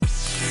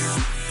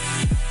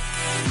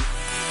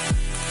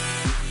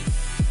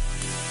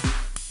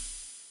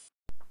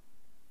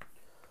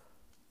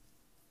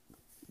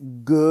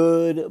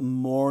Good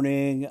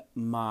morning,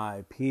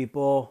 my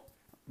people.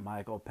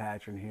 Michael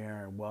Patron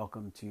here, and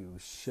welcome to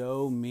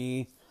Show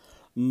Me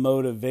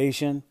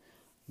Motivation.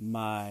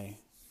 My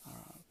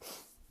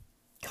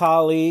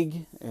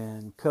colleague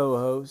and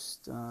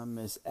co-host,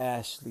 Miss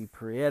Ashley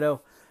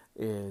Prieto,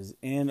 is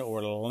in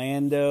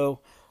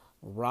Orlando,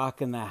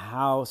 rocking the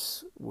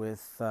house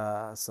with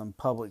some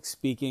public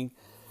speaking.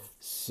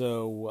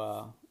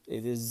 So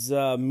it is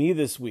me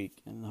this week,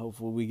 and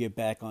hopefully we get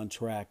back on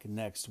track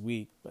next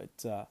week.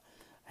 But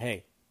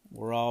hey,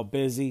 we're all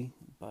busy,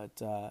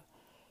 but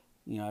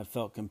I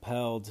felt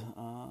compelled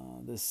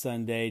this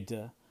Sunday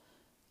to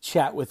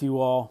chat with you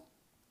all.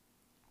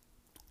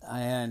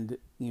 And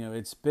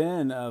it's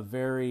been a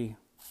very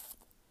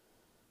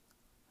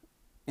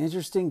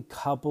interesting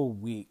couple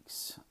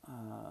weeks,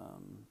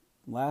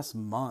 last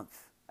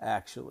month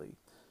actually,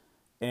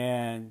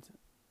 and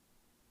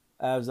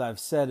as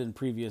I've said in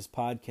previous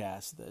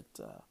podcasts,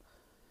 that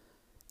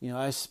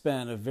I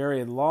spent a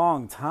very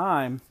long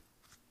time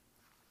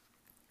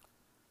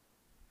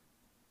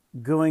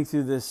going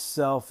through this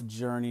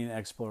self-journey and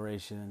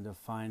exploration to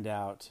find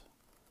out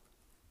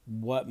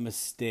what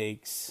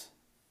mistakes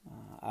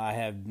I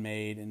have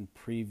made in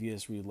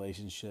previous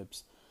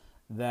relationships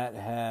that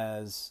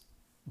has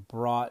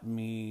brought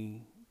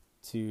me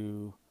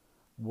to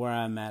where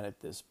I'm at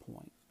this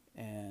point.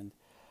 And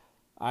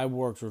I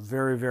worked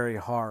very, very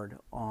hard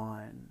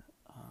on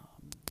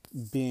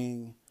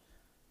being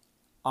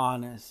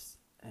honest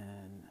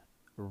and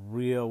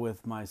real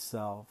with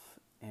myself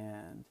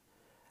and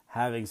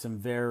having some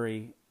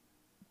very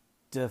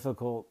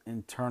difficult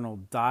internal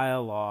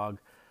dialogue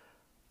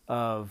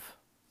of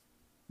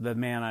the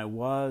man I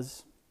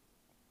was,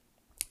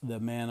 the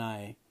man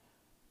I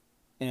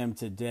am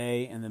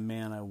today, and the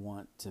man I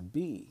want to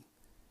be.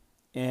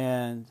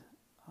 And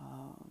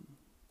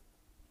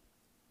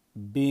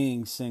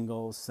being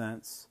single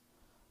since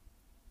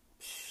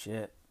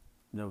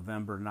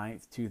November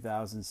 9th,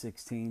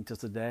 2016 till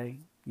today.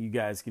 You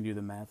guys can do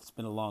the math. It's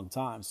been a long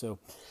time. So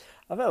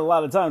I've had a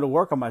lot of time to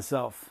work on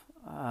myself.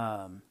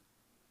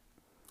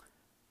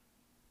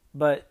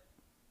 But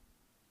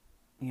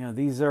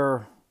these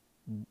are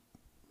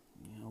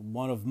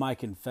one of my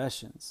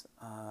confessions.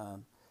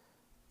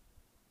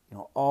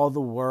 All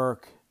the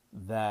work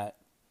that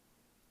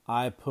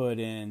I put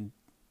in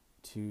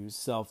to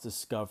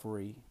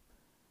self-discovery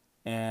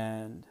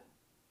and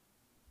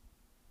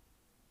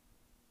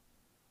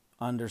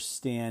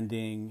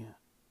understanding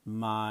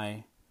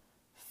my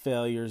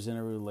failures in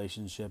a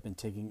relationship and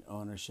taking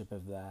ownership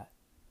of that.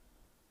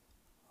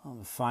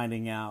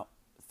 Finding out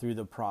through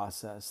the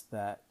process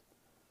that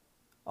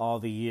all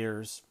the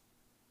years,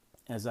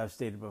 as I've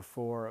stated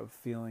before, of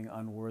feeling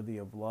unworthy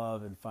of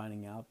love and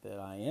finding out that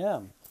I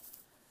am.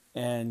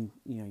 And,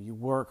 you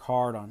work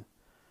hard on,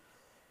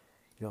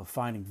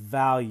 finding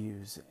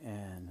values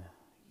and,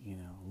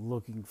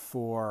 looking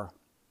for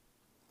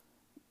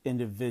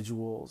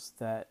individuals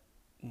that,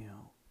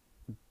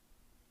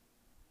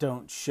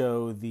 don't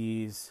show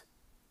these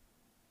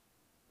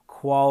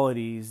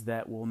qualities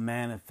that will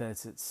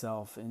manifest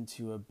itself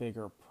into a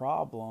bigger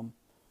problem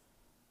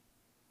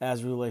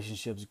as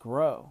relationships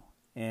grow.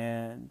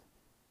 And,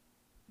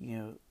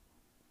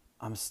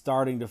 I'm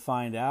starting to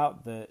find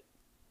out that,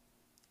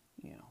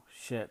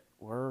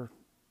 we're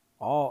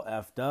all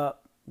effed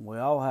up. We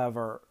all have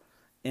our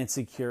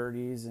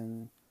insecurities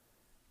and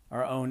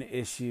our own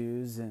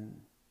issues.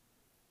 And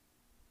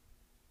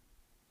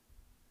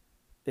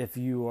if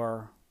you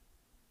are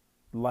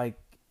like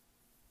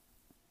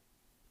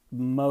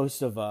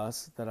most of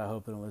us that I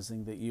hope are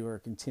listening, that you are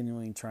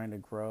continuing trying to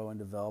grow and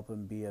develop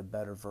and be a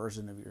better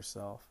version of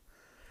yourself,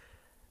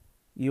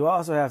 you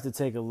also have to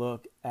take a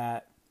look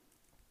at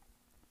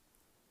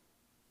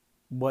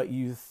what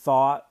you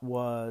thought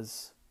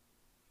was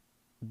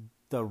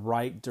the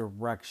right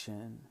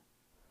direction,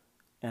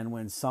 and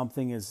when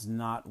something is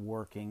not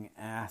working,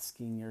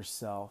 asking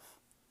yourself,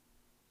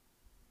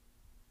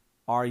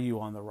 are you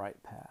on the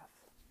right path?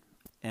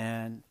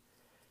 And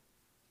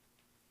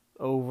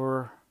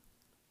over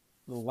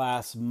the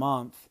last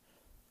month,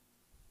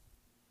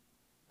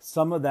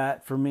 some of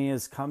that for me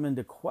has come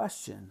into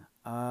question.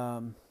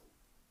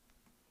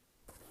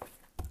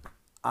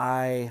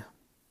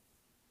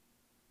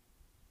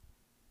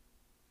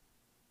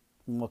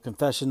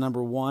 Confession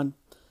number one,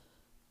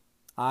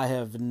 I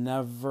have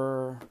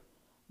never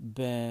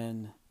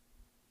been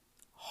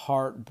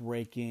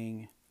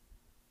heartbreaking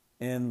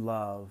in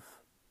love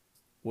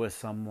with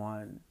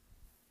someone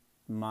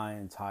my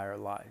entire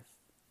life.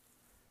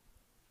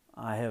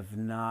 I have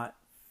not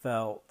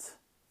felt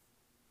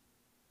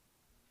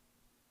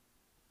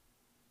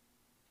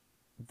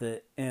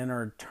the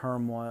inner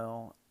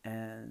turmoil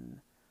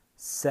and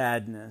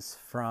sadness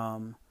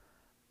from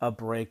a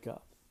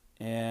breakup.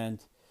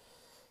 And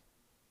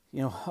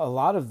a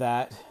lot of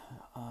that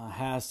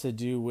has to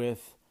do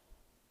with,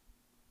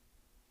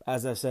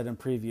 as I've said in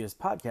previous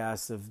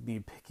podcasts, of me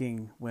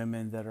picking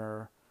women that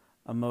are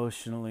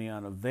emotionally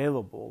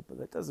unavailable, but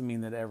that doesn't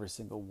mean that every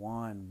single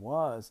one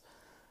was.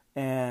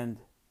 And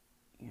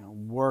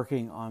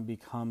working on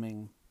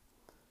becoming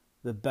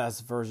the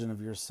best version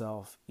of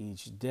yourself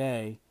each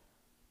day,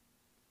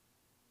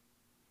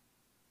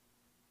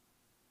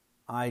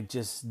 I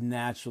just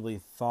naturally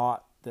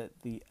thought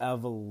that the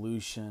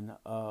evolution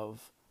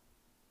of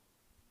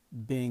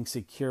being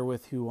secure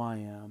with who I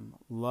am,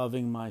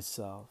 loving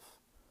myself,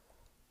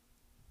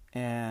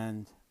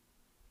 and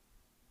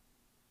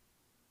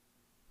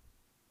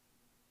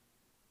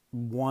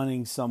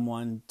wanting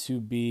someone to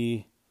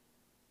be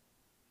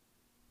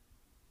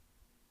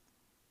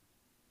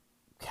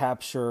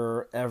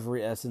capture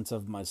every essence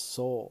of my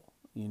soul,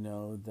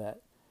 that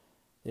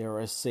they're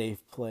a safe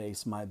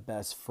place, my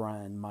best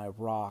friend, my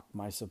rock,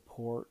 my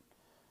support,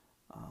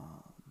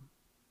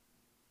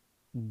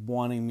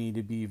 wanting me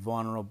to be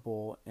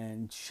vulnerable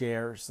and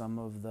share some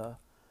of the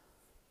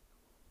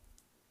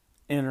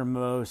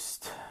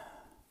innermost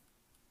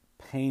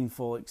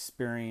painful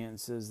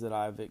experiences that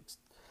I've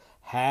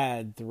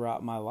had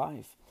throughout my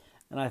life.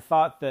 And I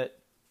thought that,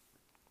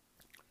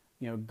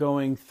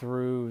 going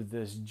through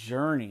this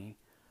journey,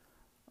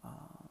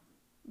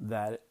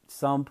 that at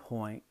some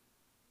point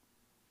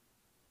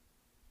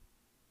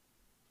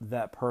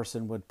that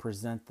person would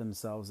present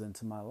themselves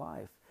into my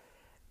life.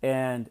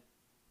 And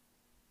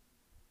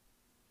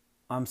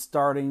I'm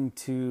starting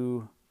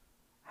to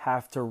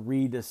have to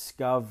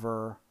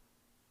rediscover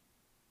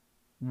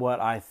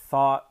what I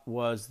thought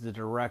was the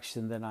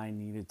direction that I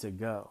needed to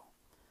go.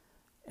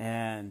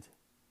 And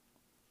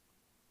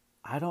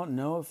I don't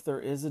know if there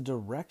is a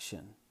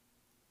direction,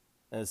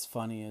 as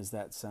funny as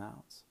that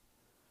sounds.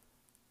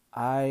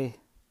 I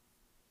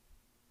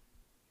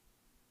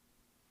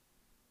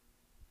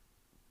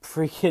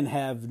freaking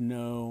have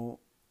no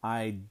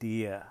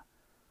idea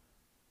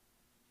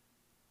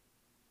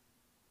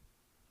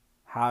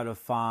how to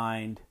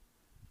find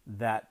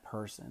that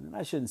person. And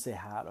I shouldn't say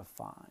how to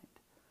find.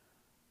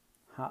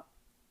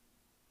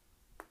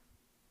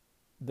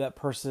 That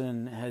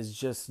person has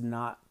just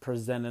not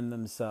presented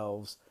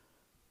themselves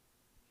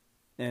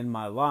in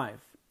my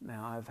life.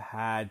 Now, I've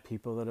had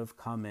people that have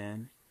come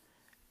in,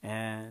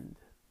 and,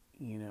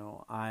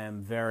 I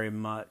am very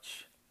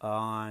much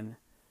on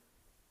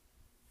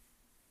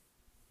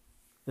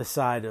the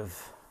side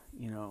of,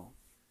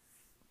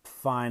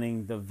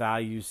 finding the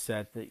value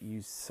set that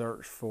you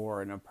search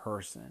for in a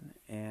person,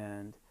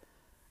 and,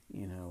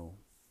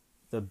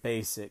 the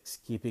basics,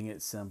 keeping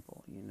it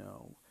simple,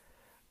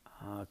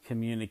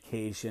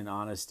 communication,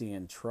 honesty,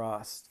 and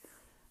trust.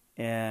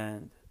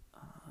 And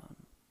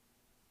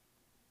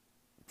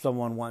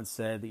someone once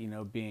said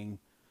that, being,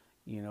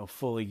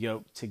 fully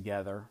yoked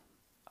together.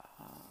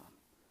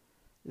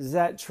 Is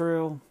that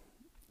true?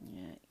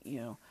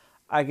 Yeah,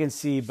 I can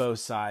see both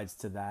sides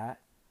to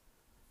that.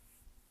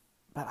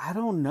 But I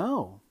don't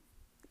know,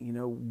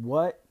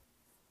 what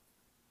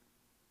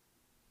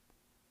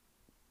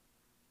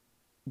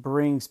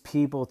brings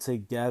people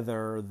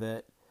together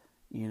that,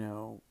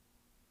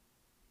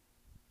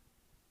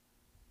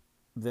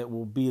 that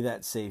will be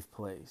that safe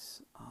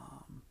place,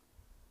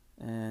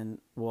 and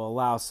will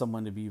allow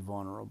someone to be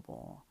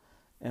vulnerable.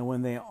 And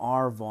when they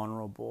are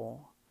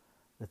vulnerable,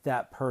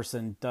 that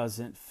person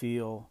doesn't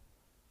feel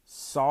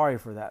sorry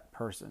for that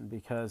person.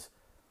 Because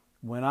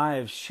when I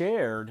have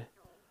shared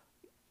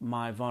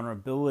my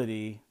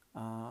vulnerability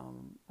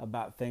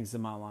about things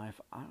in my life,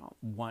 I don't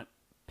want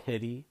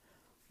pity.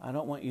 I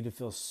don't want you to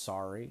feel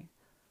sorry.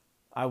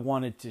 I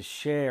want to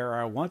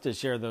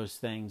share those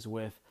things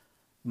with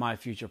my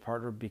future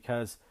partner,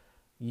 because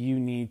you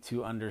need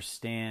to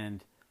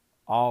understand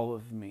all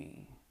of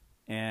me.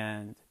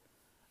 And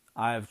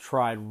I've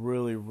tried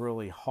really,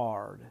 really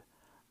hard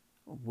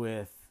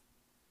with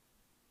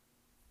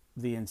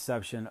the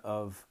inception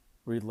of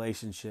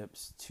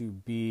relationships to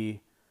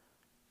be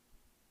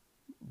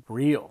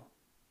real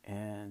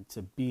and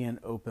to be an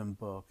open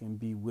book and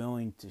be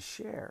willing to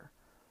share.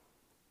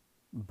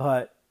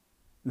 But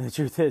the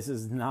truth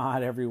is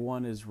not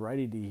everyone is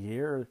ready to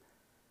hear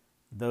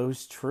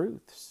those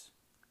truths.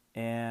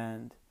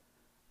 And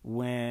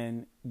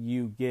when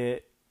you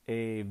get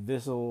a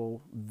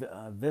visceral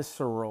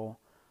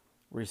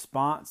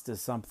response to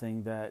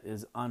something that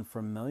is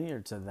unfamiliar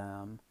to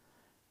them,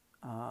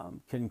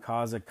 can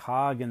cause a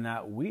cog in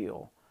that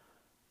wheel.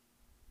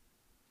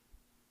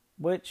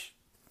 Which,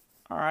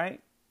 all right,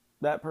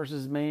 that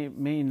person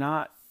may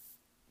not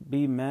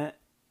be meant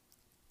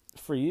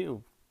for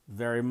you,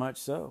 very much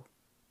so.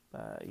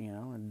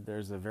 And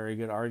there's a very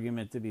good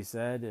argument to be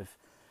said if,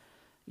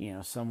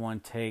 someone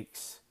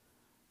takes,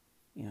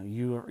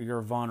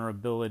 your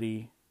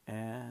vulnerability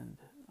and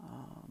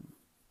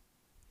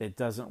it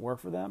doesn't work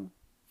for them,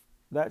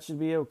 that should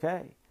be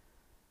okay.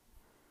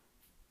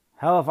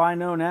 Hell, if I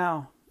know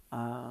now,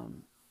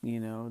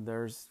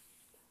 there's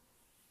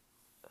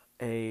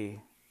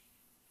a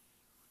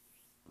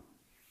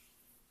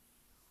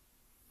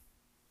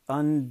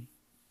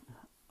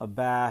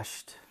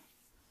unabashed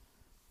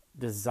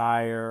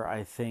desire,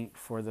 I think,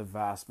 for the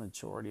vast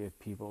majority of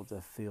people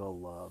to feel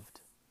loved,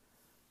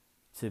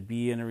 to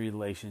be in a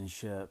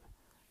relationship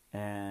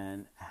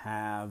and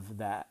have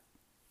that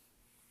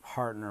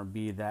partner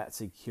be that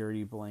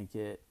security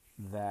blanket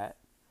that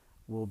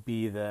will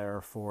be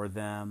there for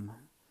them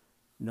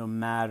no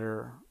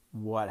matter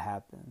what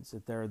happens.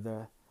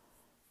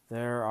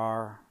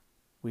 That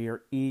we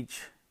are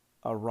each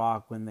a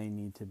rock when they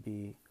need to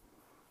be.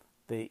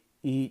 They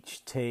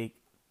each take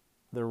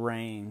the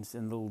reins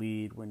and the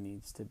lead when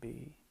needs to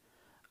be.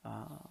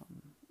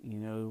 You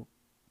know,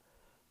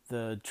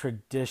 the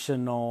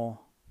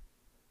traditional,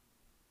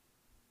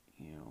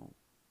 you know,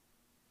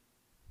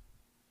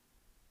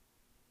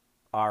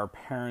 our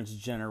parents'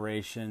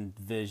 generation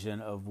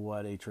vision of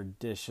what a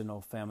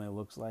traditional family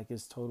looks like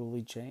is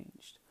totally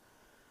changed.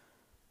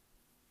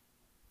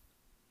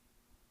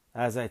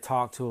 As I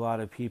talked to a lot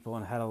of people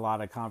and had a lot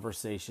of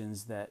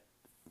conversations that,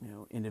 you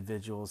know,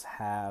 individuals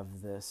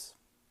have this,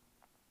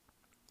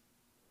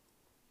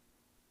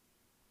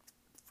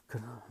 you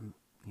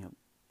know,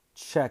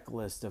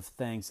 checklist of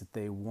things that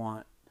they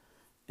want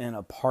in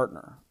a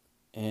partner.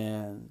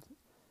 And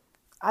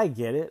I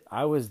get it.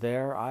 I was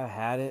there. I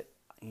had it,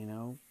 you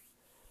know.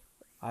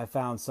 I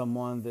found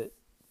someone that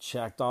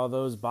checked all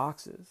those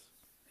boxes,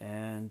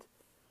 and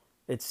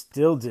it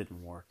still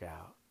didn't work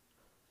out.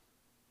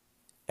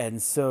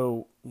 And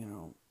so, you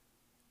know,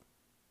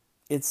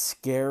 it's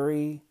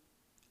scary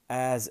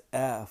as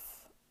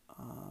F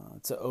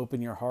to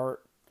open your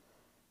heart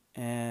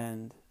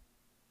and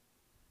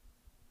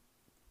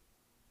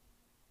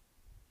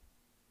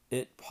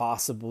it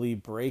possibly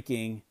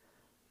breaking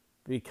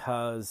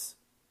because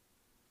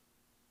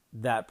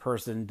that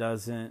person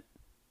doesn't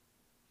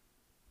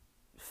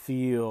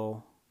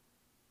feel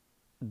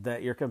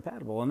that you're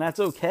compatible, and that's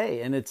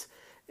okay. And it's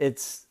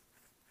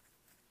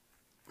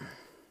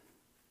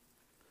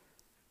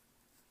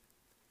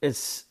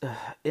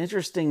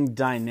interesting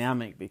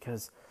dynamic,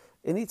 because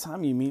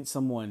anytime you meet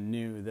someone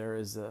new, there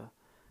is and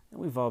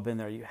we've all been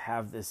there, you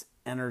have this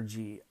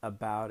energy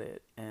about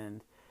it,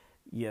 and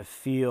you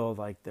feel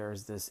like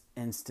there's this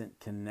instant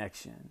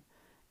connection.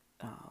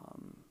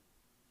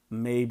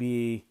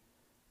 Maybe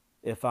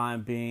if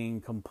I'm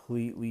being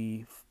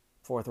completely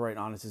forthright and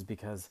honest, is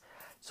because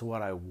it's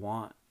what I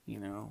want. You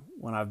know,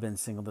 when I've been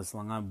single this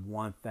long, I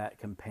want that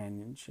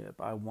companionship.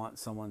 I want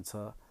someone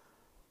to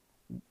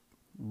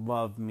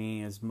love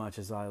me as much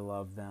as I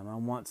love them. I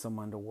want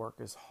someone to work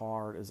as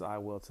hard as I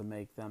will to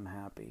make them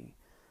happy.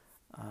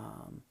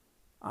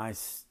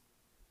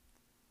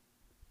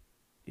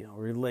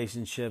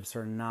 Relationships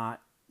are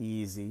not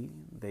easy.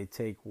 They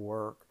take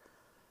work.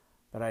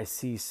 But I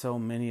see so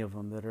many of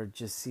them that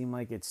just seem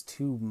like it's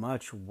too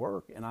much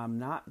work. And I'm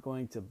not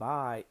going to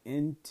buy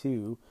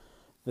into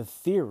the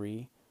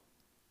theory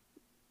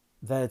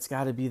that it's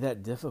got to be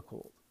that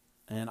difficult.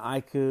 And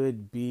I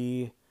could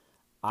be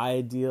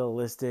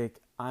idealistic.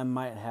 I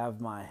might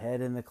have my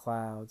head in the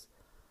clouds.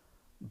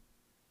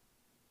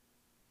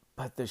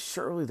 But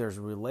surely there's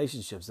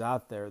relationships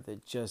out there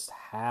that just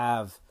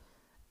have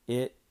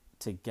it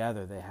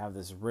together. They have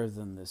this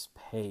rhythm, this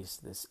pace,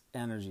 this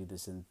energy,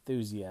 this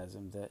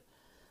enthusiasm, that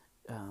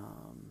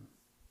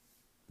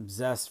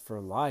zest for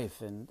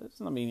life. And that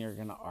doesn't mean you're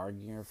going to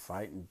argue or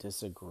fight and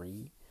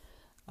disagree.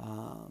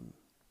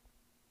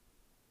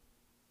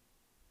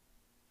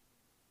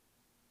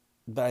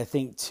 But I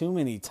think too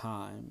many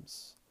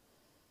times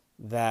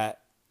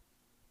that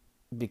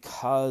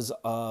because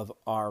of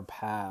our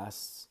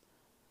pasts,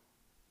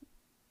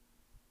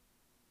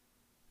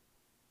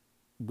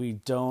 we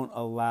don't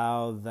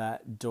allow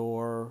that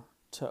door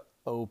to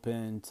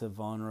open to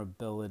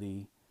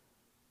vulnerability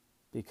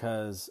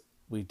because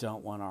we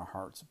don't want our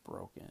hearts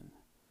broken.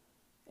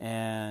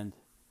 And,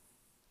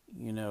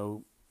 you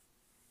know,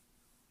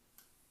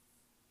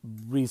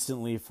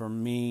 recently for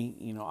me,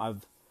 you know,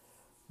 I've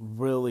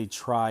really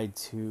tried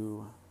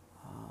to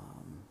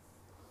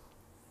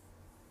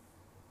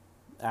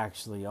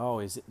actually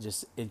always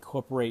just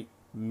incorporate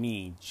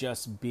me,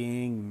 just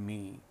being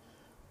me.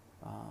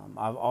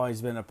 I've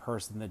always been a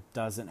person that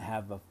doesn't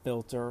have a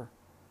filter,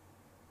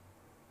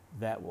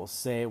 that will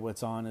say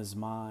what's on his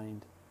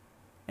mind.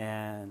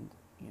 And,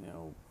 you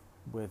know,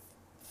 with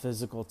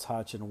physical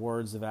touch and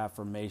words of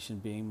affirmation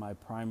being my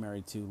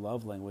primary two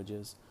love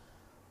languages,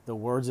 the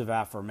words of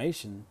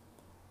affirmation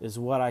is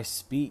what I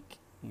speak.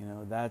 You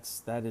know,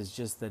 that is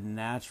just the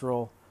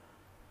natural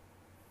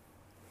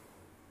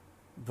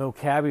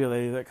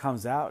vocabulary that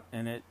comes out,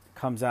 and it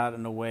comes out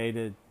in a way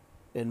to,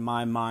 in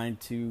my mind,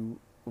 to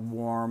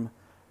warm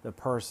the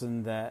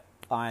person that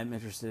I'm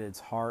interested in, its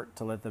heart,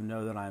 to let them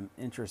know that I'm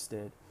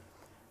interested.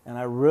 And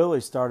I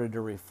really started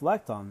to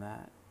reflect on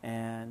that.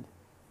 And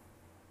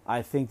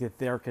I think that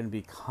there can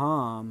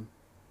become,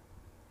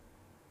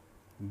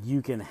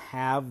 you can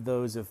have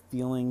those of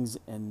feelings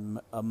and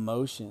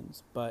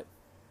emotions, but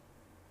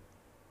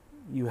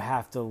you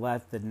have to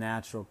let the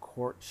natural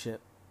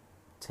courtship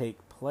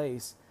take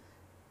place.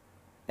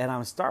 And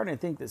I'm starting to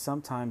think that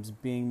sometimes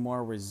being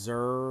more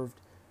reserved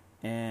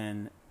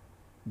in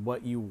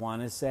what you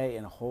want to say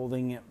and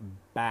holding it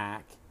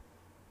back,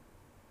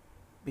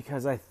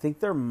 because I think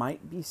there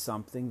might be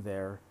something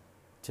there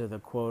to the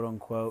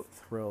quote-unquote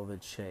thrill of the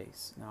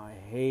chase. Now, I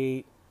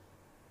hate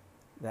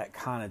that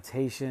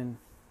connotation,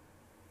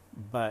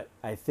 but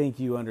I think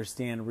you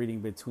understand, reading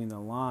between the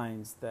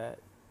lines, that,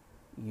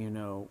 you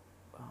know,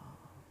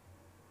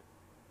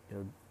 you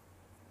know,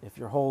 if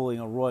you're holding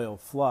a royal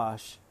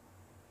flush,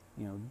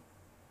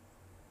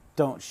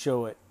 don't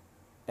show it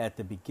at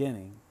the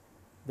beginning.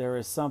 There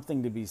is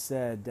something to be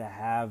said to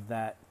have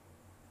that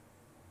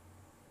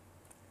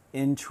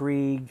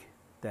intrigue,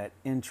 that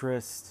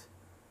interest,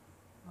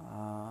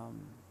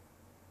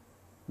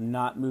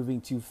 not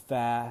moving too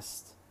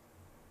fast.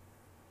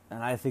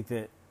 And I think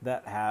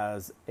that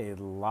has a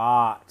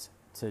lot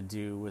to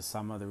do with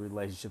some of the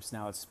relationships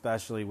now,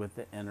 especially with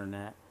the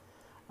internet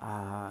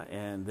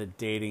and the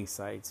dating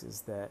sites,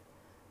 is that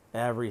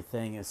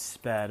everything is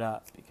sped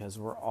up because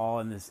we're all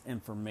in this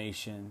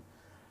information,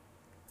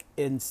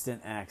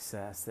 instant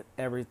access, that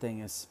everything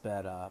is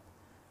sped up,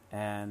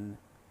 and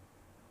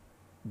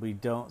we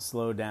don't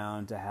slow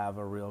down to have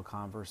a real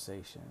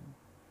conversation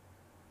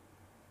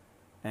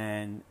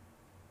and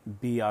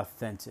be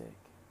authentic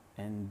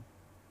and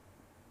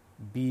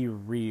be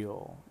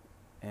real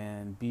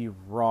and be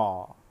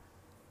raw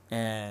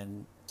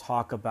and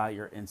talk about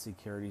your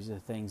insecurities, the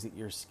things that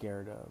you're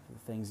scared of, the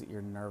things that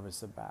you're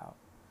nervous about.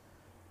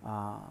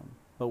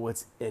 But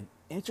what's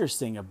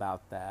interesting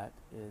about that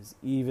is,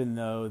 even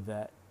though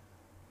that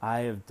I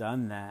have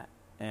done that,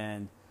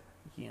 and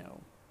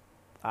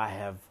I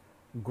have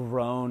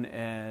grown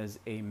as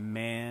a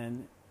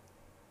man,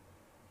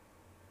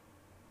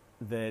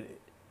 that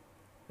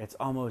it's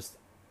almost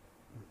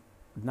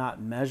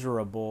not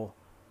measurable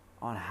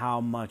on how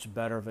much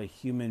better of a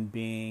human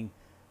being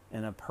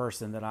and a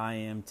person that I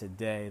am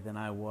today than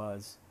I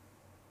was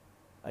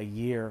a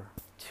year,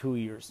 2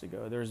 years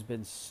ago. There's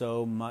been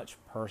so much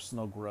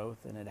personal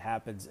growth, and it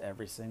happens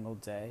every single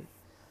day.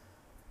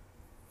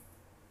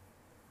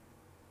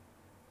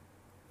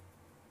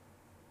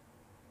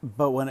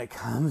 But when it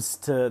comes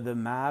to the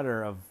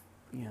matter of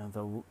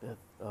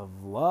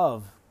of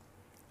love,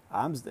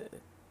 I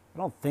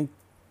don't think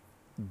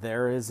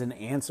there is an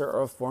answer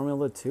or a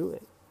formula to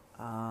it.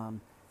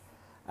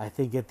 I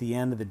think at the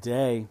end of the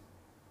day,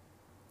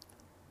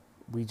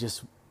 we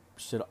just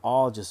should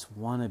all just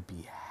want to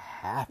be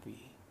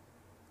happy.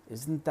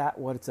 Isn't that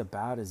what it's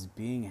about, is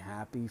being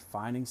happy,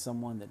 finding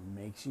someone that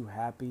makes you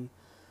happy,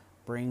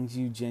 brings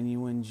you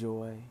genuine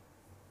joy?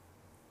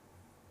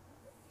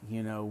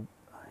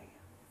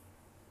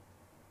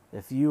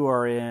 If you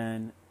are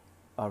in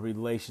a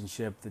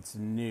relationship that's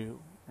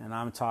new, and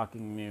I'm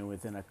talking new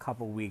within a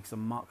couple weeks,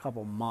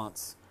 couple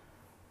months,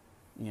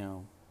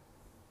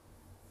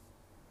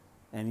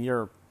 and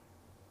you're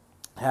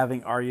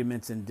having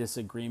arguments and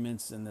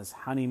disagreements in this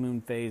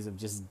honeymoon phase of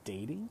just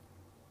dating,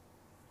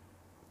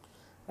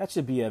 that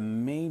should be a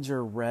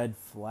major red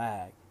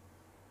flag,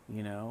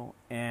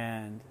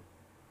 and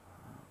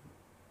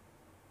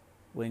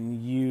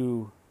when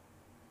you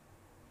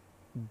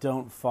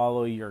don't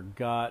follow your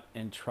gut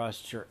and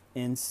trust your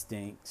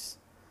instincts,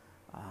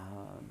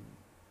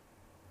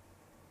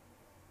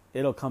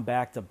 it'll come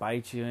back to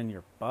bite you in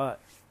your butt,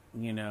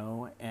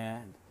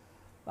 and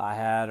I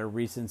had a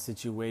recent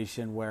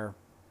situation where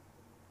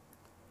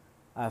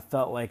I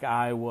felt like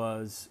I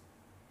was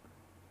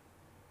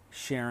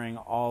sharing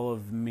all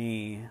of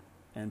me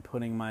and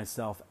putting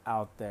myself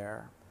out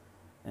there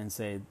and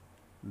say,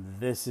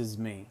 this is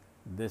me.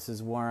 This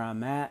is where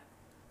I'm at.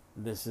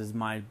 This is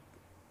my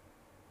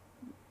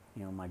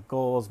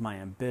goals, my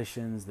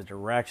ambitions, the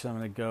direction I'm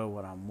going to go,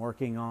 what I'm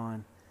working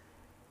on.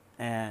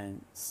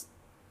 And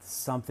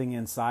something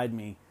inside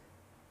me,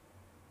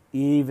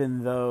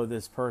 even though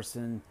this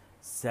person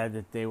said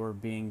that they were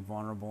being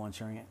vulnerable and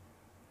sharing it,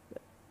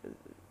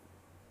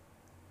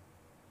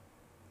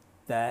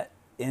 that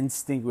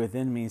instinct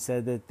within me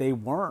said that they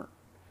weren't.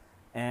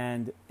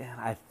 And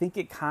I think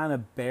it kind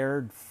of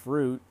bared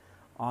fruit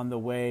on the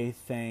way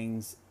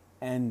things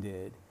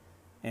ended.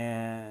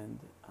 And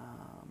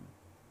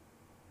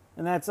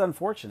that's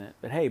unfortunate.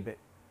 But hey,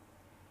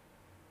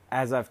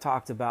 as I've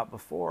talked about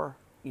before,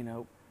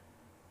 you're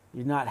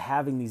not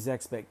having these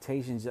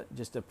expectations,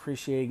 just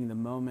appreciating the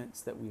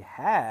moments that we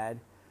had,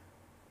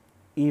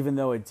 even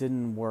though it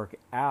didn't work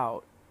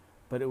out.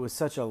 But it was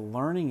such a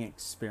learning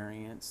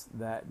experience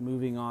that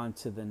moving on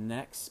to the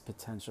next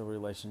potential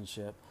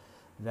relationship,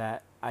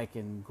 that I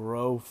can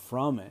grow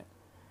from it.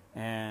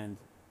 And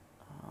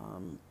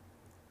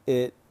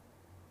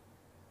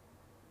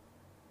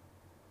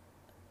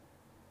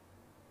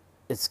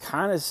it's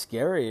kind of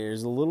scary.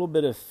 There's a little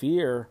bit of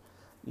fear,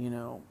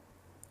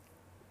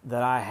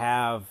 that I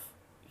have,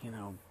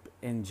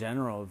 in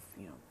general.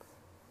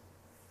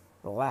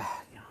 The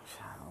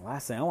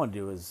last thing I want to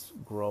do is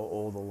grow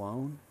old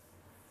alone.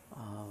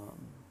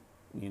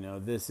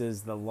 This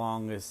is the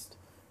longest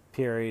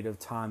period of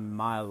time in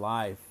my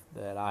life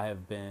that I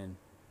have been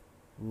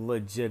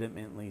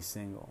legitimately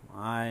single.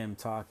 I am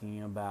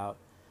talking about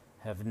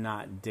have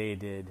not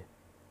dated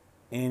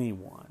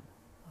anyone.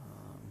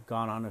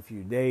 Gone on a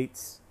few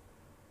dates,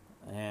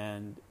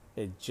 and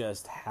it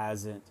just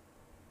hasn't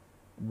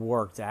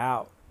worked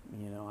out.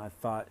 I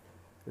thought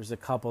there's a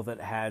couple that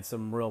had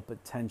some real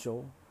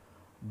potential,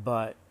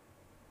 but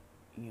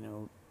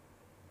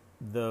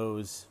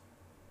those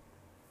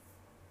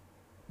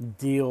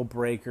deal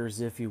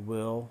breakers, if you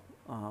will,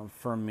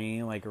 for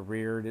me, like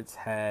reared its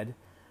head,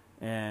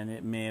 and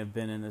it may have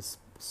been in a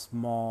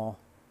small,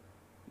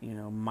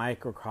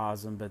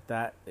 microcosm, but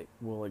that it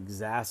will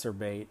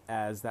exacerbate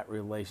as that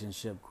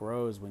relationship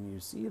grows when you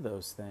see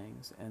those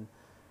things. And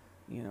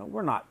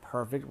we're not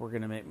perfect, we're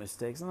going to make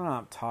mistakes, and I'm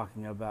not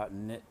talking about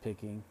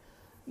nitpicking,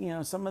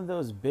 some of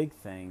those big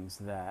things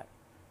that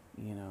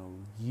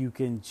you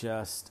can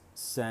just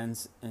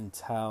sense and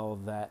tell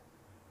that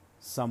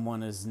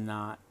someone is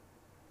not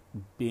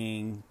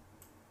being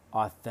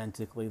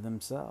authentically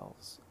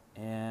themselves.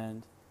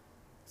 And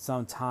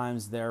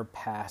sometimes their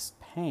past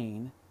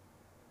pain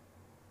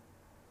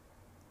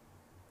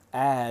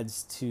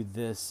adds to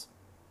this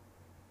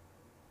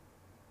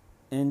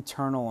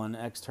internal and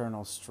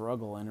external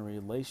struggle in a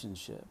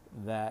relationship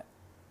that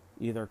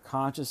either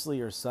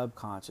consciously or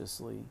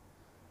subconsciously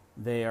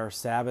they are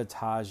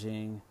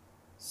sabotaging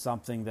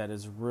something that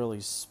is really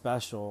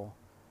special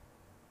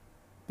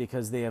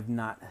because they have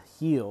not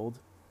healed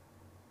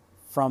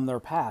from their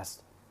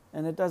past.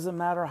 And it doesn't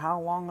matter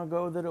how long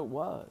ago that it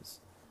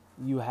was.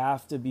 You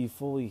have to be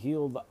fully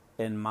healed,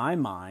 in my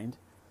mind,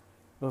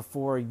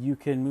 before you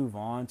can move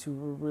on to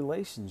a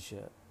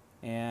relationship.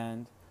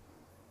 And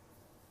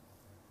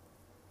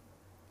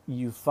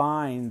you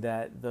find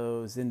that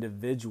those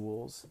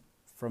individuals,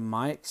 from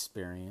my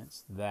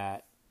experience,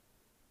 that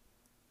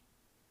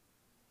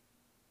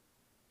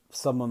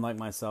someone like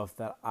myself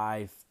that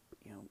I've,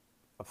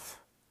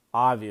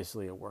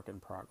 obviously a work in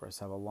progress,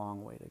 have a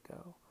long way to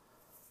go.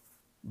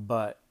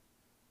 But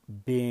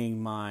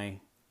being my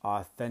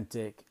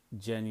authentic,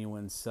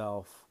 genuine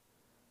self,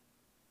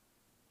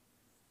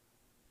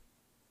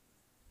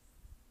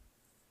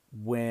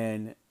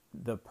 when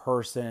the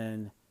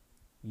person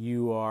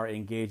you are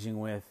engaging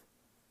with,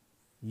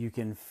 you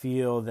can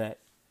feel that,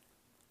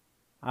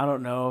 I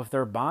don't know if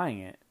they're buying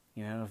it,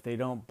 if they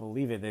don't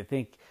believe it, they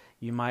think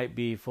you might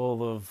be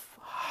full of,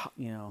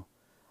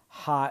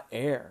 hot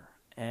air.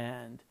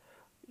 And,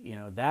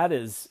 that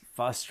is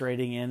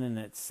frustrating in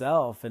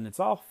itself. And it's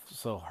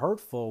also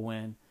hurtful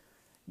when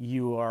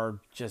you are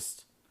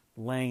just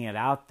laying it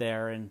out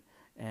there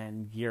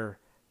and you're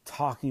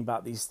talking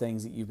about these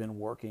things that you've been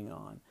working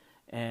on.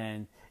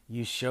 And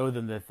you show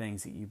them the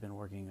things that you've been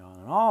working on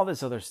and all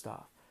this other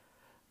stuff.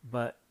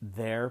 But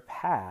their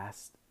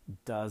past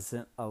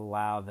doesn't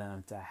allow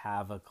them to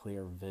have a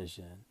clear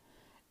vision.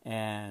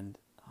 And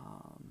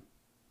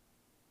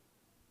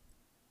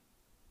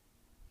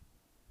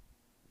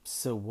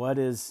so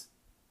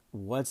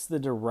what's the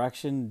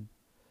direction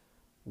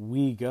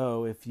we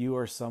go if you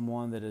are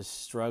someone that is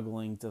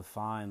struggling to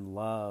find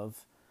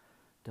love,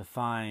 to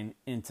find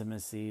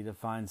intimacy, to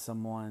find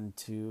someone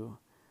to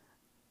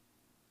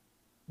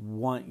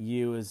want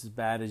you as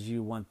bad as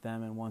you want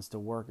them and wants to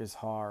work as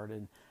hard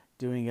and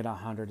doing it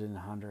 100 and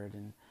 100.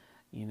 And,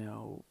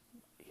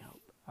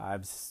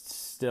 I'm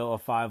still a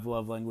 5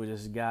 love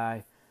languages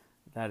guy.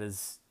 That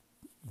is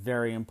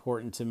very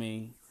important to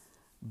me.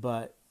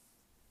 But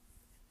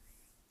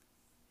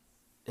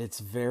it's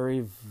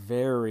very,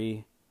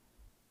 very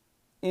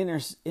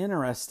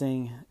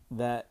interesting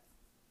that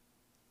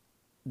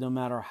no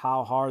matter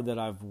how hard that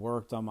I've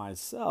worked on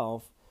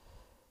myself,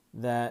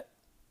 that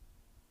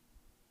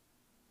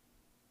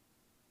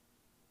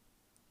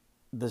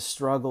the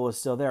struggle is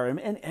still there.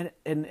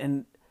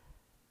 And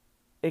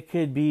it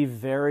could be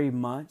very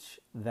much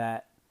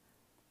that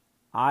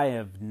I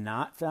have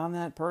not found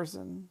that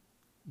person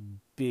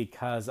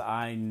because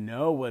I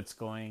know what's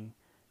going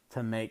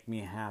to make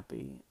me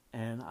happy.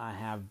 And I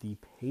have the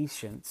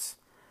patience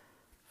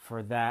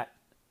for that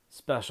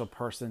special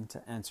person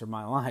to enter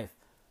my life.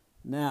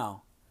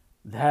 Now,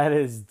 that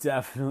is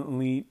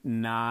definitely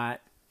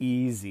not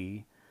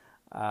easy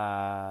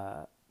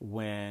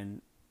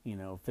when,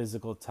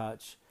 physical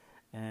touch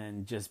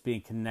and just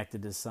being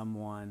connected to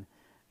someone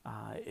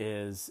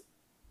is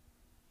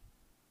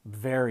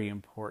very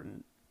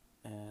important.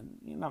 And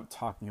I'm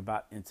talking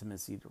about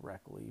intimacy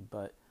directly,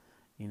 but,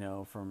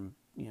 from,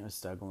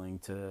 snuggling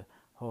to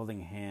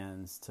holding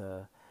hands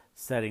to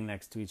sitting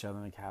next to each other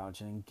on the couch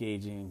and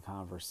engaging in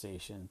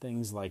conversation,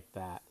 things like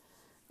that.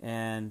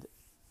 And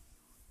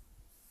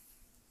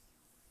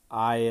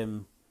I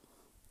am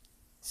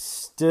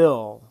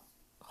still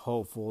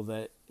hopeful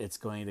that it's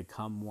going to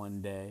come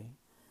one day.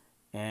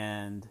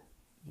 And,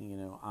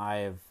 I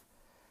have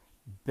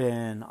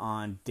been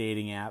on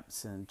dating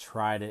apps and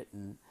tried it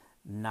and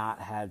not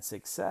had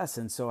success.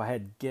 And so I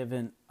had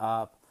given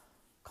up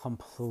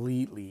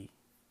completely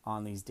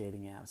on these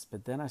dating apps.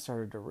 But then I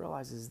started to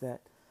realize is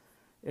that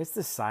it's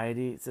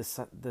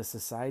the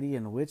society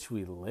in which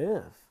we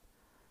live.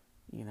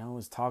 I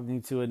was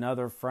talking to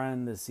another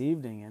friend this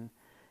evening,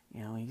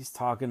 and, he's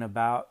talking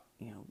about,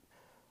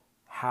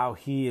 how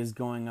he is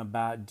going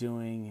about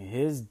doing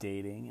his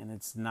dating, and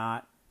it's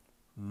not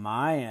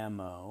my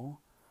MO,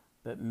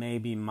 but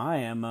maybe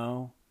my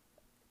MO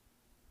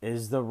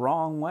is the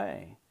wrong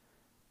way.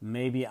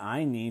 Maybe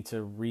I need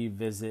to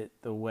revisit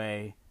the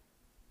way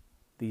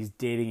these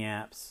dating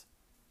apps,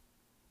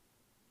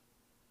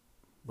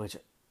 which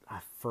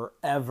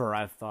forever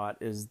I've thought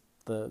is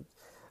the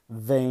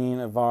vein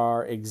of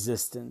our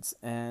existence,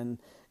 and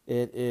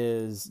It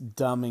is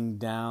dumbing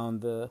down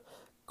the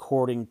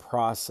courting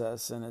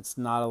process, and it's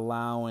not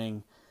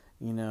allowing,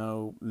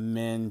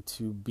 men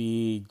to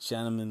be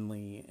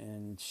gentlemanly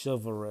and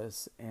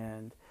chivalrous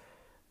and,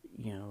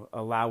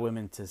 allow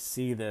women to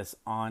see this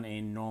on a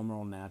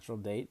normal, natural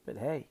date. But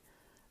hey,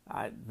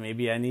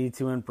 maybe I need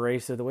to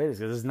embrace it the way it is,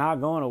 because it's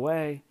not going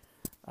away.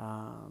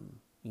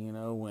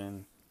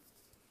 When,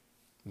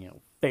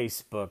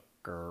 Facebook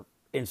or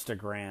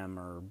Instagram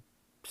or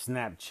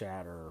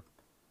Snapchat or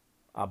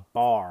a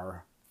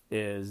bar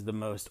is the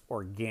most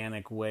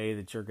organic way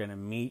that you're going to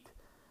meet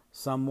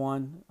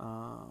someone.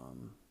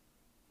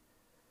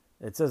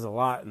 It says a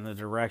lot in the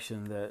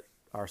direction that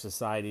our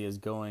society is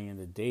going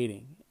into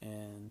dating,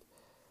 and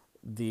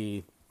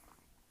the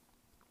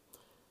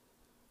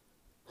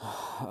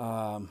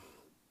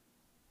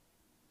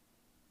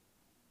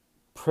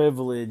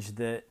privilege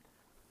that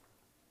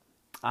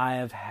I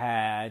have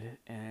had,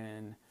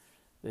 and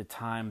the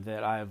time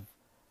that I've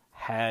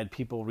had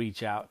people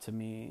reach out to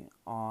me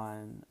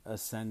on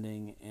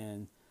Ascending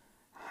and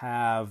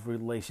have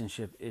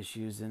relationship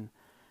issues, and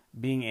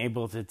being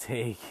able to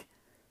take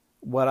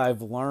what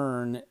I've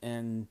learned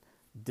and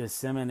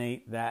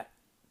disseminate that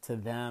to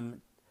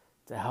them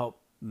to help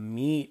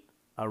meet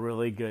a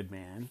really good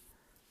man.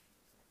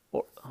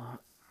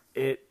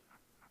 It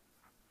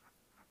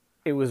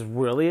was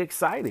really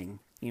exciting,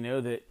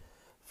 that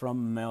from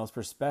a male's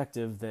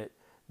perspective, that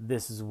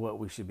this is what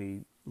we should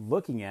be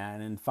looking at,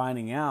 and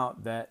finding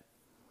out that,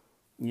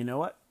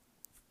 what,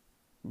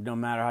 no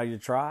matter how you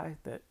try,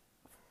 that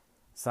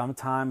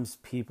sometimes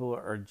people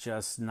are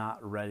just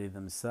not ready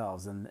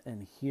themselves.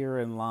 And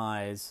herein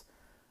lies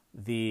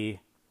the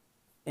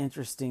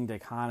interesting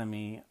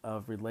dichotomy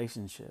of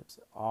relationships.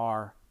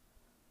 Are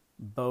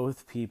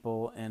both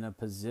people in a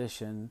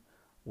position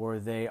where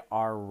they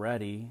are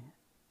ready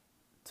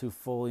to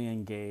fully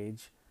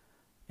engage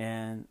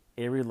in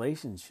a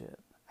relationship?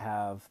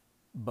 Have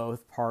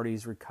both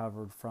parties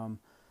recovered from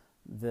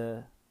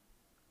the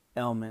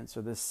ailments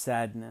or the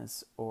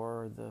sadness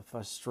or the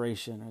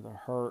frustration or the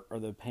hurt or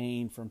the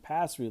pain from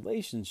past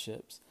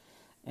relationships?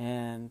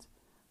 And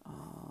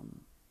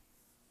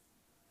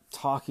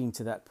talking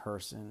to that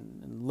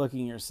person and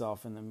looking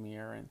yourself in the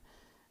mirror and,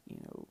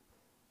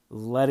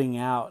 letting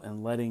out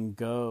and letting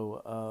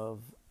go of,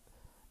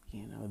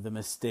 the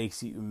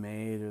mistakes that you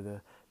made or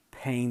the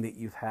pain that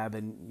you've had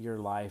in your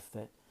life,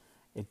 that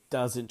it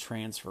doesn't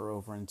transfer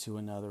over into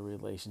another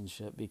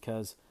relationship.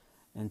 Because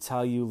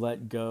until you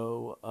let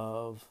go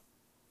of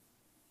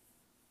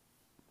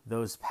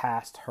those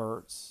past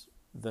hurts,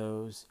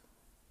 those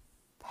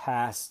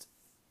past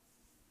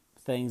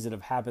things that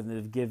have happened that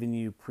have given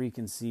you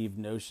preconceived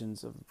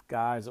notions of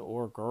guys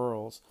or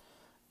girls,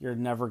 you're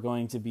never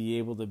going to be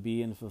able to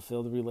be in a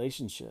fulfilled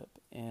relationship.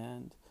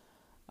 And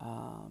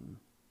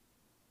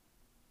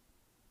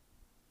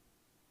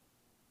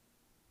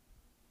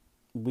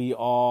we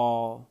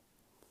all,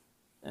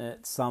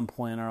 at some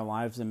point in our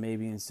lives, and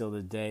maybe until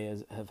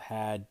today, have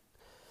had,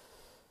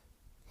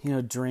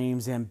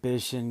 dreams,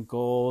 ambition,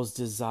 goals,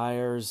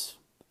 desires,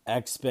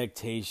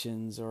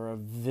 expectations, or a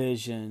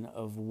vision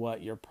of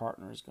what your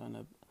partner is going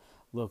to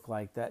look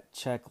like. That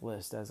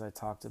checklist, as I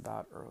talked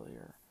about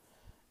earlier.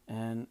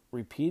 And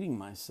repeating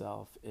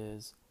myself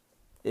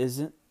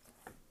isn't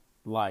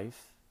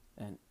life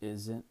and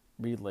isn't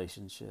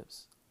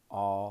relationships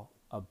all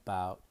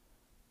about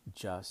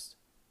just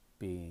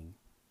being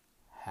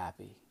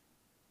happy?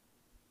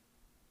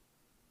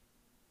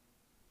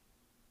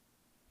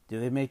 Do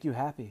they make you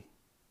happy?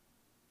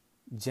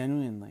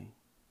 Genuinely?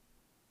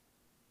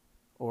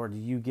 Or do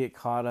you get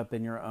caught up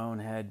in your own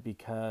head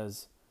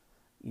because,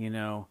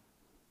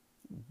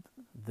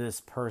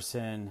 this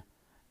person,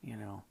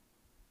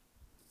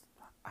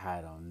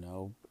 I don't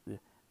know,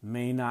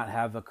 may not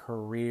have a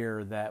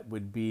career that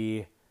would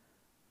be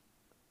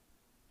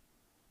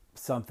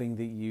something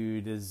that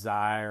you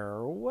desire,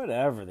 or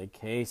whatever the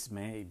case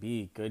may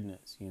be.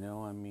 Goodness,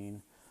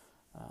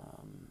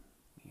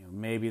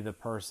 maybe the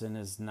person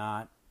is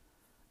not,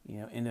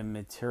 into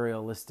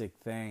materialistic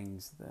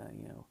things that,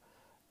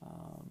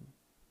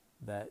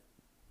 that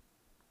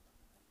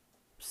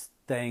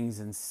things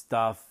and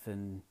stuff,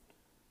 and,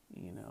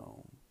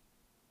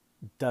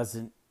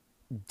 doesn't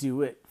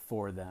do it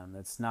for them.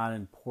 That's not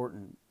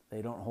important.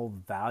 They don't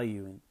hold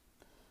value in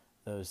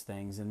those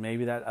things. And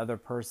maybe that other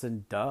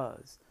person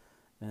does.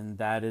 And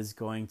that is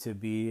going to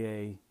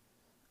be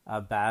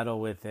a battle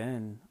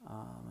within.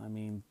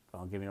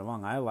 Don't get me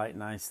wrong, I like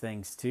nice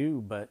things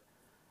too, but,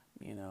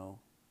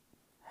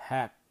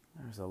 heck,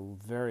 there's a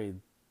very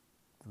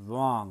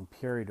long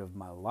period of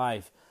my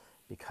life,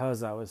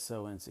 because I was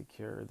so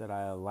insecure, that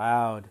I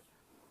allowed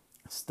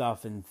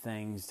stuff and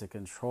things to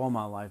control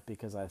my life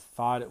because I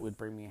thought it would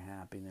bring me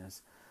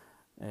happiness,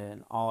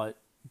 and all it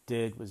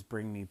did was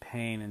bring me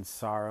pain and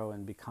sorrow,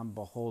 and become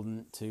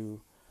beholden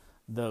to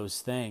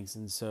those things.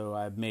 And so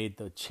I've made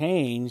the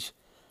change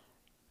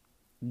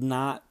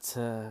not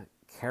to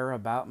care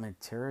about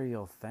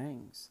material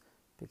things,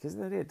 because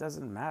it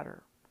doesn't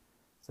matter.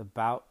 It's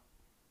about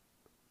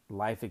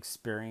life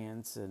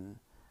experience and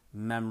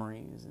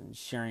memories and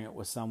sharing it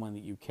with someone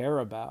that you care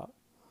about.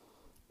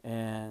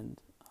 And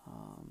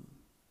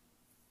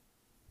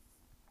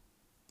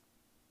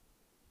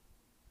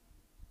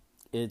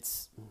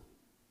it's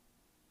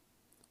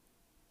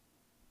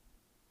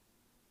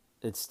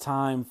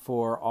time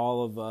for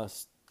all of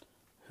us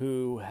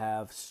who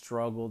have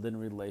struggled in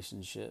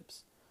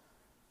relationships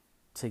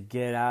to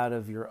get out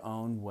of your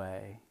own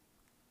way.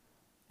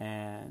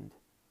 And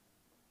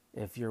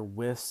if you're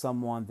with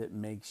someone that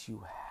makes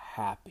you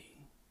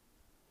happy,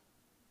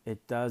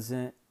 it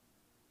doesn't,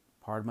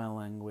 pardon my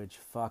language,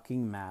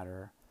 fucking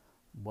matter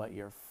what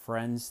your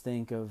friends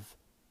think of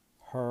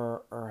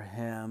her or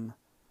him,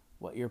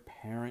 what your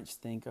parents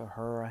think of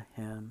her or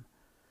him.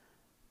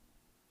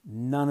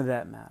 None of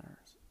that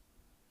matters.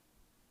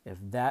 If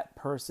that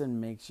person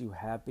makes you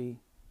happy,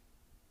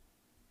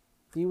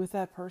 be with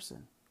that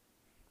person.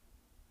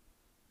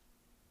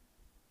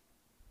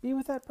 Be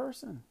with that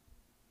person.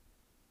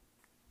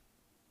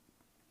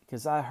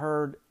 Because I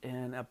heard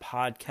in a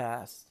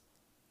podcast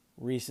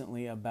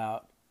recently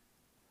about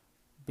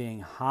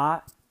being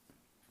hot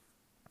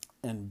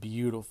and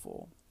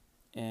beautiful.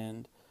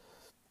 And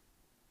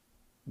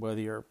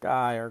whether you're a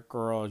guy or a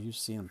girl, you've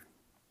seen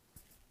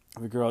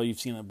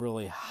a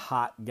really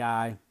hot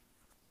guy.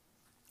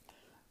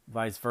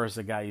 Vice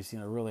versa, guy, you've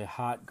seen a really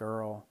hot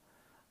girl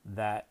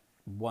that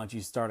once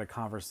you start a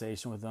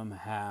conversation with them,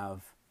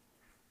 have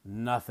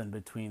nothing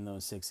between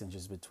those 6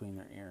 inches between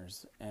their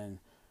ears. And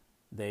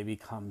they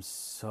become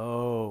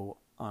so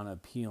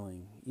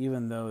unappealing.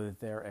 Even though that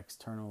they're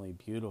externally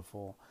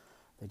beautiful,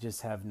 they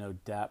just have no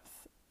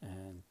depth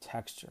and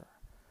texture.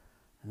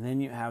 And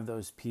then you have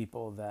those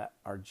people that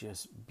are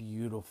just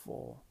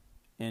beautiful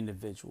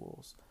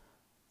individuals,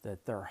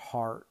 that their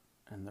heart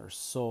and their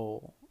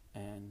soul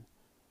and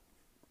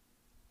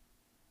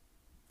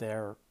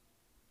their,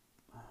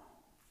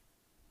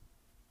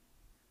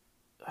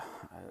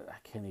 I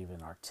can't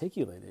even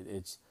articulate it.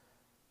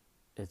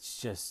 It's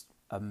just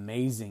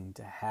amazing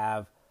to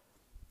have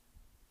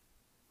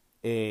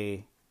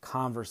a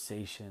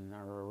conversation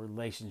or a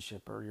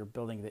relationship, or you're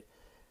building that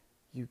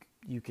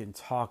you can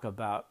talk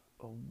about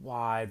a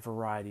wide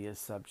variety of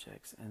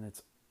subjects, and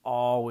it's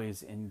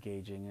always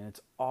engaging and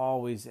it's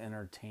always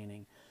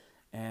entertaining,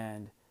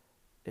 and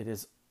it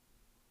is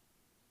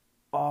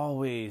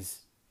always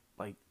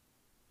like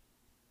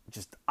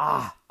just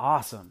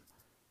awesome.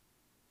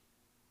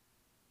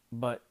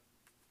 But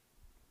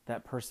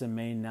that person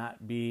may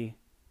not be,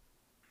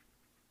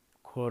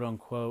 quote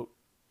unquote,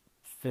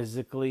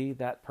 physically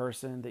that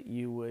person that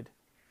you would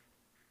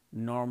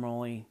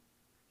normally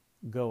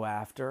go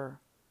after,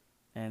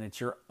 and it's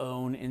your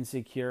own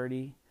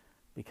insecurity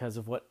because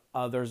of what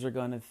others are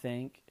going to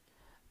think.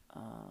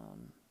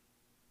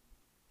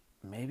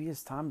 Maybe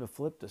it's time to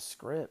flip the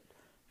script.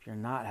 If you're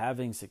not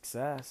having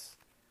success,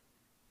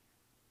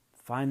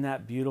 find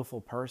that beautiful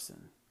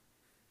person,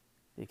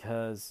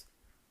 because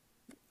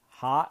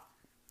hot,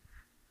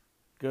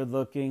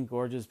 good-looking,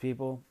 gorgeous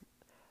people,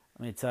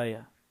 let me tell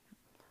you,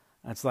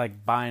 that's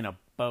like buying a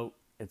boat.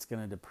 It's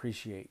going to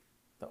depreciate.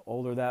 The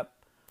older that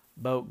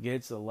boat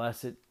gets, the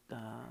less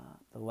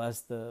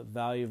the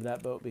value of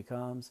that boat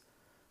becomes.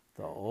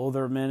 The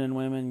older men and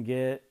women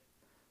get,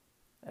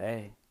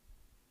 hey,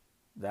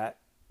 that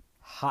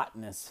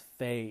hotness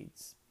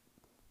fades,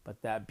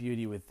 but that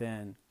beauty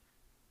within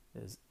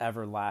is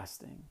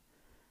everlasting.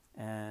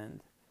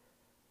 And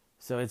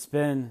so it's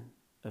been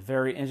a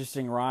very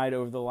interesting ride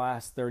over the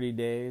last 30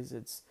 days.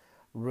 It's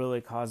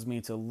really caused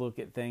me to look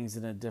at things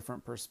in a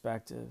different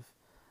perspective,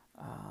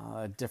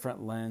 a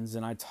different lens.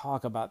 And I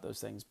talk about those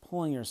things,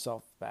 pulling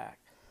yourself back,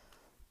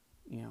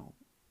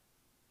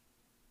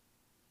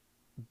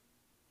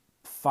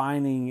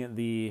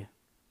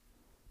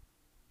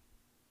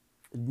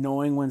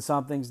 knowing when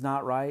something's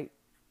not right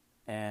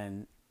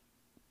and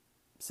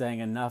saying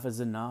enough is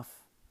enough,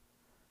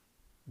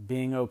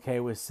 being okay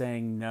with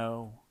saying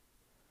no,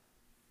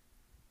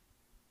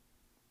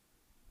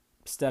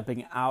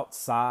 stepping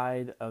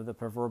outside of the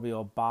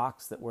proverbial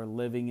box that we're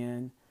living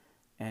in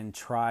and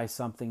try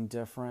something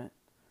different,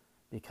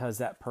 because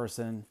that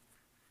person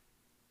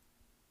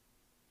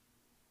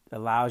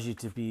allows you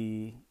to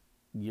be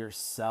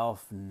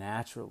yourself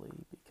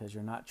naturally, because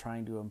you're not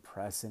trying to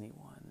impress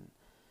anyone.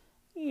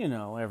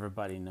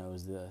 Everybody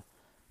knows the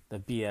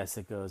BS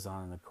that goes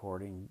on in the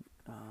courting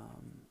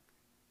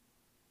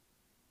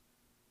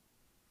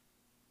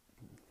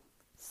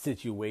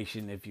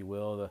situation, if you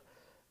will.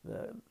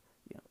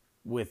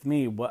 With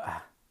me, what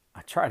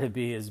I try to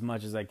be as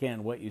much as I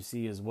can. What you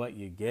see is what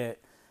you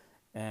get,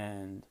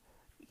 and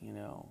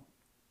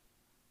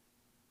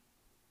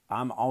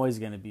I'm always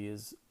going to be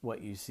as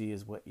what you see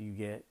is what you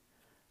get.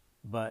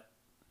 But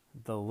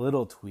the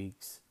little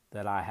tweaks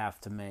that I have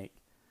to make,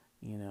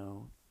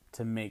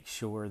 to make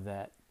sure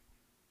that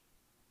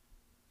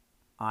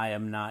I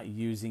am not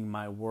using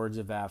my words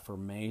of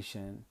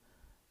affirmation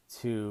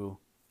to,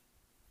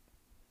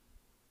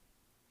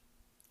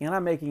 and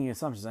I'm making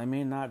assumptions. I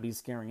may not be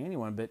scaring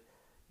anyone, but,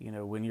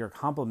 when you're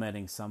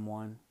complimenting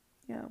someone,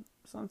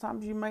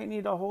 sometimes you might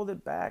need to hold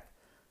it back.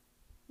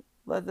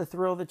 let the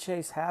thrill of the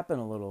chase happen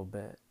a little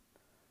bit.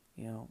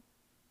 You know,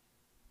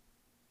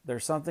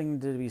 there's something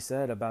to be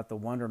said about the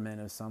wonderment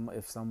of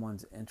if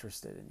someone's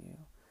interested in you.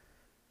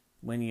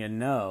 When you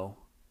know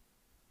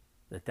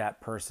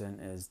that person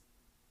is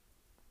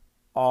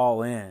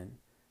all in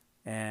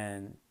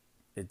and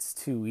it's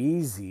too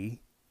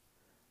easy,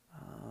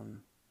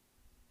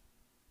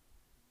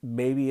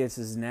 maybe it's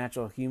his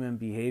natural human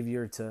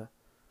behavior to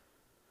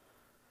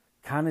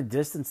kind of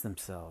distance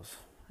themselves.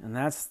 And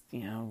that's,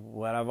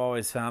 what I've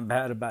always found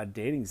bad about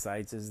dating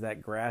sites is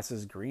that grass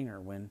is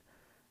greener. When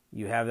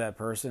you have that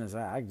person, is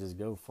I can just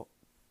go,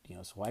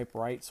 swipe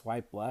right,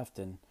 swipe left,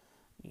 and,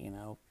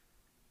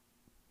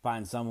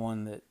 find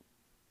someone that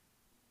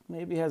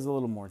maybe has a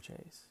little more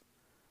chase.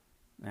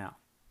 Now,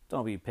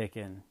 don't be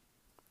picking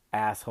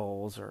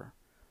assholes or,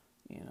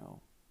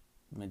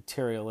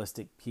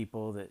 materialistic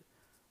people that,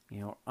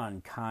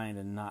 unkind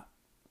and not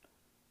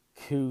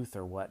couth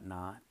or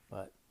whatnot.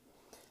 But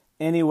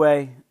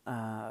anyway,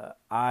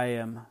 I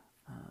am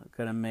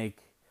going to make,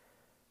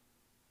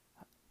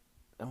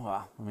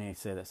 let me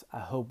say this. I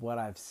hope what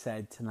I've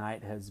said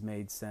tonight has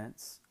made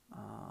sense.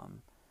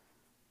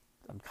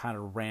 I'm kind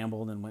of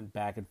rambled and went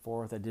back and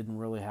forth. I didn't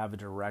really have a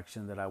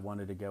direction that I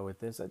wanted to go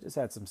with this. I just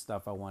had some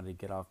stuff I wanted to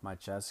get off my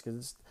chest because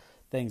it's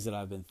things that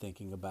I've been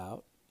thinking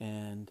about.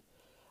 And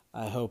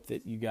I hope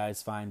that you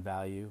guys find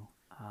value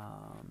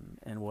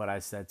in what I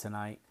said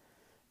tonight.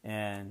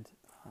 And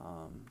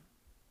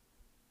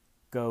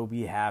go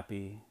be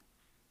happy.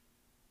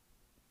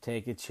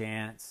 Take a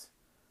chance.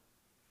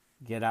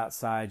 Get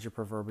outside your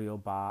proverbial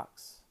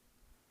box.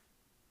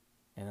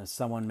 And if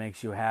someone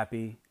makes you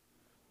happy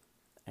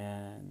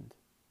and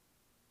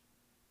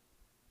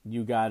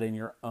you got in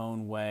your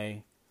own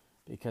way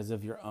because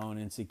of your own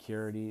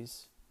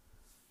insecurities,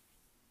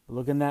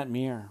 look in that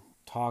mirror,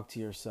 talk to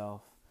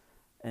yourself,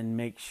 and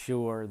make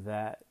sure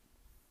that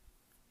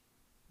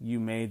you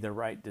made the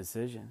right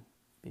decision,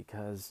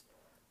 because,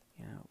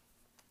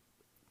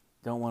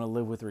 don't want to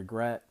live with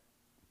regret.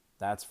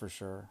 That's for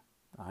sure.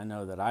 I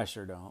know that I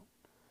sure don't.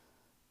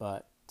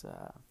 But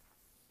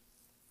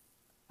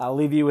I'll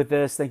leave you with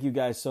this. Thank you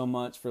guys so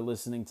much for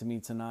listening to me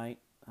tonight,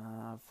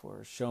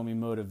 for Show Me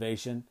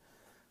Motivation.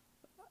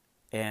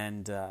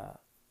 And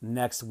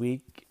next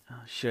week,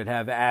 should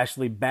have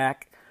Ashley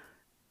back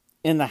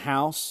in the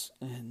house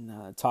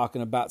and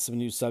talking about some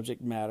new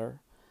subject matter.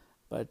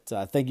 But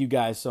thank you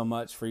guys so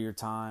much for your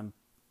time.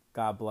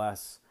 God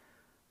bless.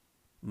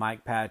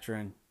 Mike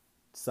Patron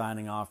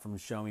signing off from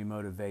Show Me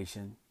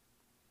Motivation.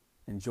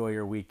 Enjoy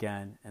your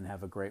weekend and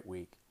have a great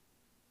week.